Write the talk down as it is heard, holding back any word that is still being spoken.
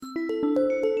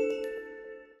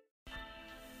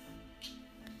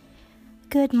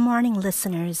Good morning,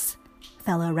 listeners,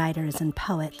 fellow writers and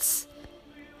poets.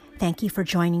 Thank you for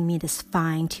joining me this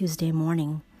fine Tuesday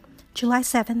morning, July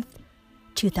 7th,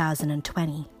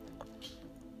 2020.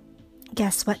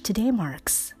 Guess what today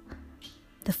marks?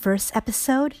 The first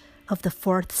episode of the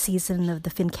 4th season of the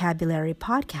Fincabulary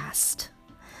podcast.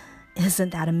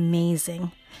 Isn't that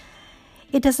amazing?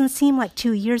 It doesn't seem like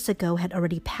 2 years ago had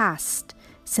already passed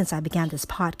since I began this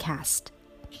podcast.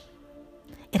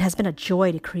 It has been a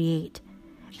joy to create,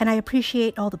 and I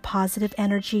appreciate all the positive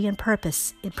energy and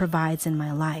purpose it provides in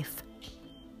my life.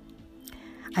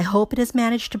 I hope it has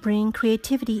managed to bring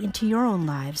creativity into your own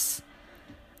lives.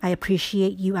 I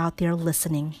appreciate you out there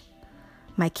listening,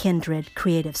 my kindred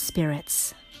creative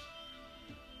spirits.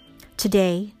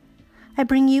 Today, I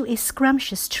bring you a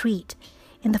scrumptious treat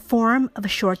in the form of a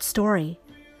short story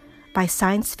by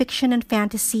science fiction and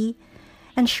fantasy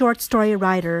and short story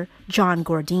writer John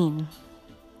Gordine,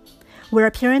 where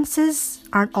appearances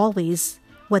aren't always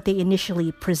what they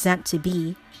initially present to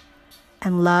be,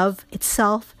 and love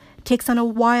itself takes on a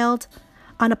wild,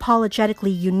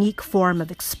 unapologetically unique form of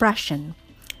expression.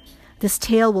 This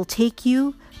tale will take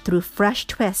you through fresh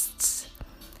twists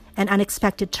and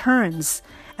unexpected turns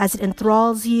as it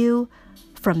enthralls you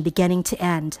from beginning to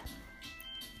end.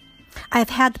 I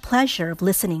have had the pleasure of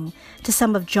listening to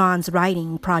some of John's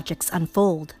writing projects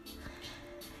unfold,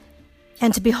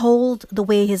 and to behold the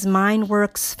way his mind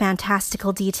works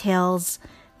fantastical details,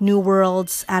 new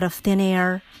worlds out of thin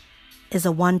air, is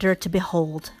a wonder to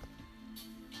behold.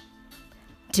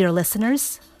 Dear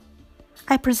listeners,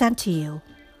 I present to you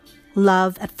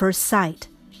Love at First Sight,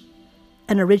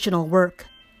 an original work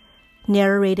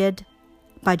narrated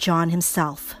by John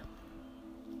himself.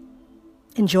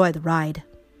 Enjoy the ride.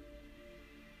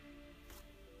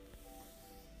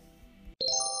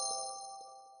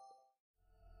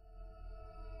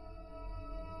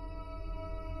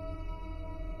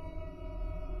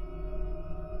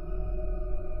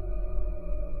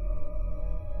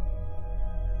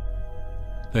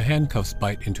 The handcuffs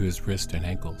bite into his wrist and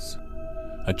ankles.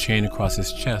 A chain across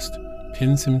his chest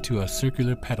pins him to a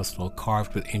circular pedestal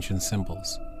carved with ancient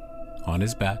symbols. On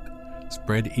his back,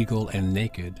 spread eagle and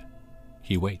naked,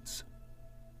 he waits.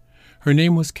 Her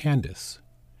name was Candace.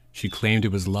 She claimed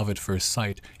it was love at first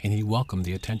sight, and he welcomed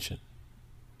the attention.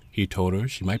 He told her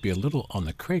she might be a little on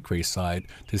the cray-cray side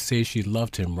to say she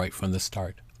loved him right from the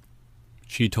start.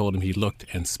 She told him he looked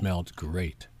and smelled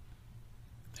great.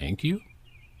 Thank you?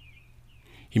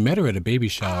 He met her at a baby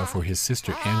shower for his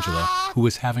sister Angela, who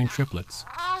was having triplets.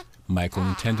 Michael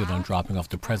intended on dropping off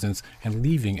the presents and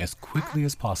leaving as quickly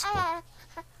as possible.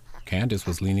 Candace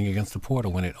was leaning against the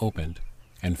portal when it opened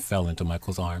and fell into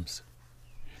Michael's arms.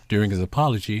 During his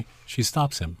apology, she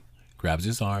stops him, grabs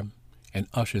his arm, and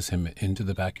ushers him into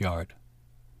the backyard,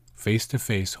 face to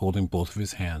face holding both of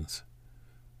his hands.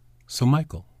 So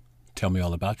Michael, tell me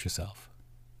all about yourself.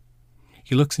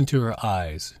 He looks into her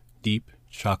eyes, deep,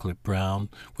 chocolate brown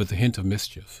with a hint of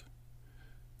mischief.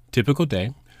 Typical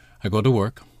day. I go to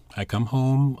work. I come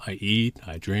home. I eat.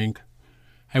 I drink.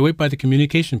 I wait by the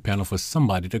communication panel for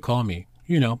somebody to call me.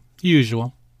 You know, the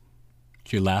usual.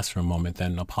 She laughs for a moment,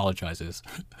 then apologizes.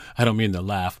 I don't mean to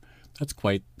laugh. That's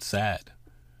quite sad.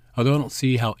 Although I don't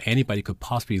see how anybody could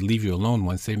possibly leave you alone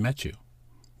once they met you.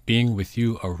 Being with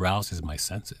you arouses my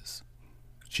senses.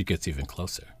 She gets even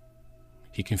closer.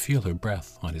 He can feel her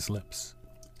breath on his lips.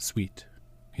 Sweet.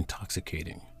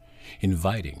 Intoxicating,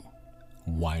 inviting.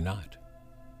 Why not?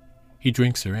 He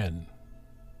drinks her in.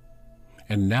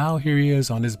 And now here he is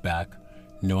on his back,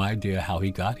 no idea how he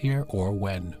got here or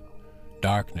when.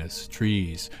 Darkness,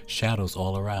 trees, shadows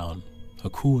all around. A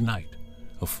cool night,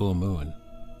 a full moon.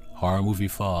 Horror movie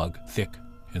fog, thick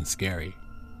and scary.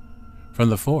 From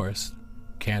the forest,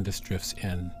 Candace drifts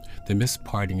in, the mist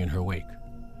parting in her wake.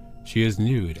 She is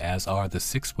nude, as are the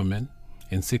 6 women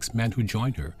and 6 men who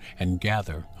join her and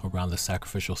gather around the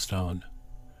sacrificial stone.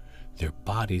 Their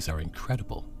bodies are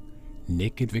incredible,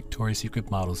 naked Victoria's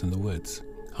Secret models in the woods,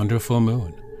 under a full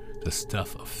moon, the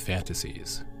stuff of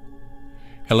fantasies.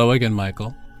 Hello again,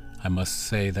 Michael. I must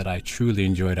say that I truly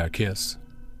enjoyed our kiss.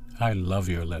 I love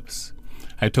your lips.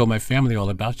 I told my family all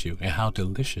about you and how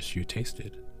delicious you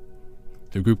tasted.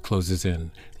 The group closes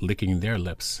in, licking their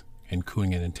lips and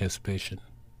cooing in anticipation.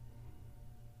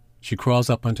 She crawls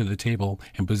up onto the table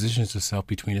and positions herself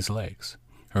between his legs.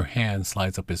 Her hand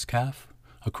slides up his calf,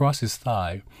 across his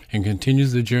thigh, and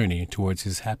continues the journey towards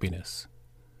his happiness.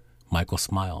 Michael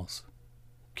smiles.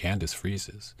 Candace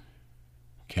freezes.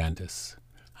 Candace,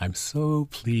 I'm so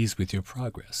pleased with your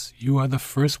progress. You are the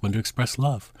first one to express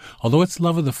love. Although it's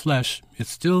love of the flesh, it's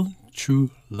still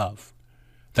true love.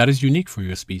 That is unique for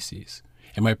your species.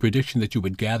 and my prediction that you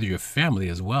would gather your family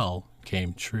as well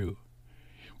came true.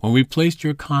 When we placed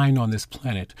your kind on this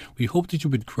planet, we hoped that you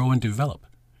would grow and develop.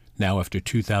 Now, after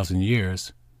 2,000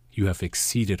 years, you have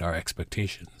exceeded our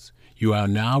expectations. You are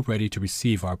now ready to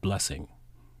receive our blessing.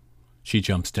 She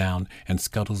jumps down and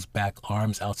scuttles back,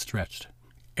 arms outstretched.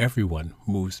 Everyone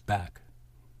moves back.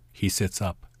 He sits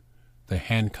up. The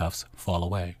handcuffs fall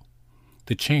away.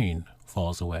 The chain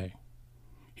falls away.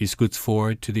 He scoots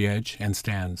forward to the edge and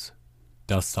stands,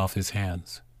 dusts off his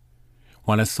hands.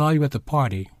 When I saw you at the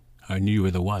party, I knew you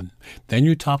were the one. Then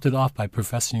you topped it off by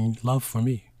professing love for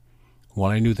me.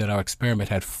 When I knew that our experiment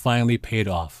had finally paid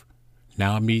off,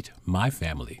 now meet my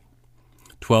family.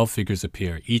 12 figures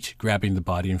appear, each grabbing the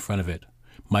body in front of it.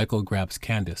 Michael grabs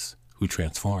Candace, who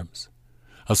transforms.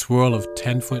 A swirl of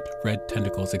 10-foot red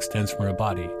tentacles extends from her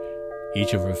body.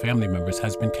 Each of her family members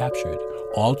has been captured,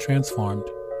 all transformed,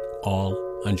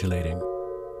 all undulating.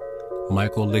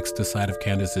 Michael licks the side of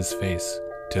Candace's face.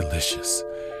 Delicious.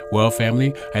 Well,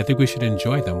 family, I think we should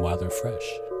enjoy them while they're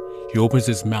fresh. He opens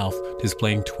his mouth,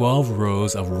 displaying 12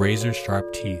 rows of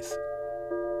razor-sharp teeth.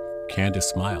 Candace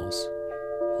smiles.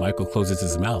 Michael closes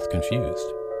his mouth, confused.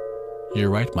 You're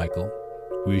right, Michael.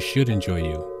 We should enjoy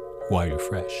you while you're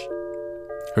fresh.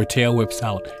 Her tail whips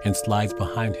out and slides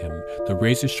behind him. The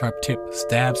razor-sharp tip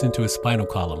stabs into his spinal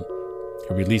column.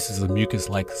 It releases a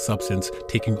mucus-like substance,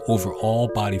 taking over all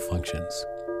body functions.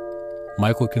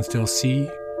 Michael can still see,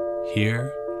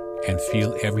 hear, and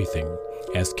feel everything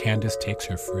as Candace takes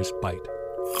her first bite.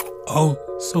 Oh,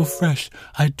 so fresh.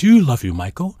 I do love you,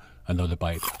 Michael. Another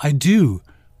bite. I do.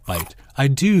 Bite. I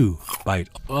do. Bite.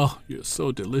 Oh, you're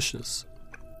so delicious.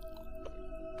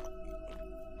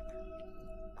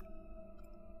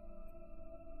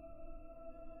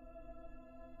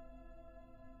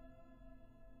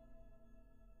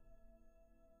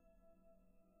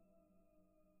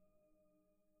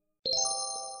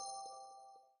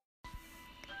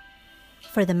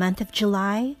 For the month of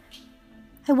July,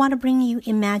 I want to bring you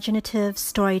imaginative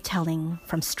storytelling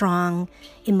from strong,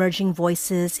 emerging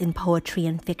voices in poetry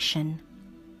and fiction.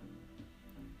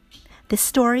 This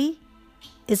story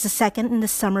is the second in the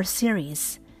summer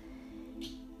series.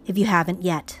 If you haven't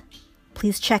yet,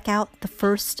 please check out the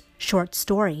first short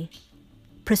story,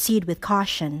 Proceed with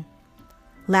Caution,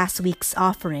 last week's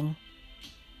offering,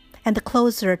 and the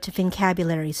closer to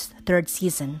Fincabulary's third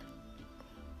season.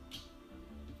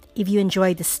 If you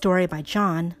enjoyed this story by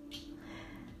John,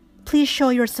 please show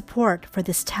your support for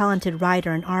this talented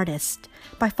writer and artist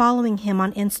by following him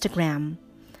on Instagram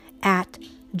at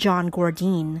John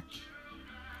Gourdine,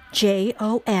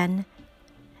 JONGOURDINE,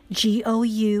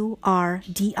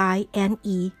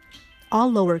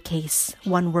 all lowercase,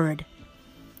 one word.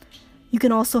 You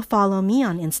can also follow me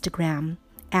on Instagram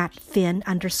at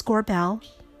Fin_Bell,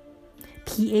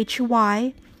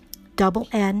 PHYNNE_BELLE,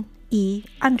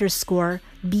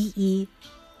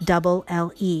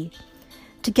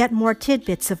 to get more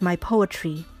tidbits of my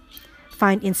poetry,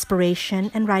 find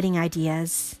inspiration and writing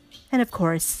ideas, and of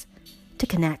course, to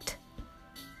connect.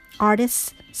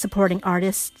 Artists supporting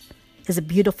artists is a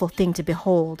beautiful thing to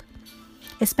behold,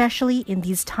 especially in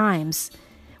these times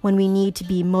when we need to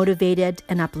be motivated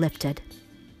and uplifted.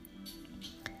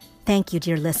 Thank you,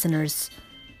 dear listeners,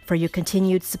 for your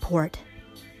continued support.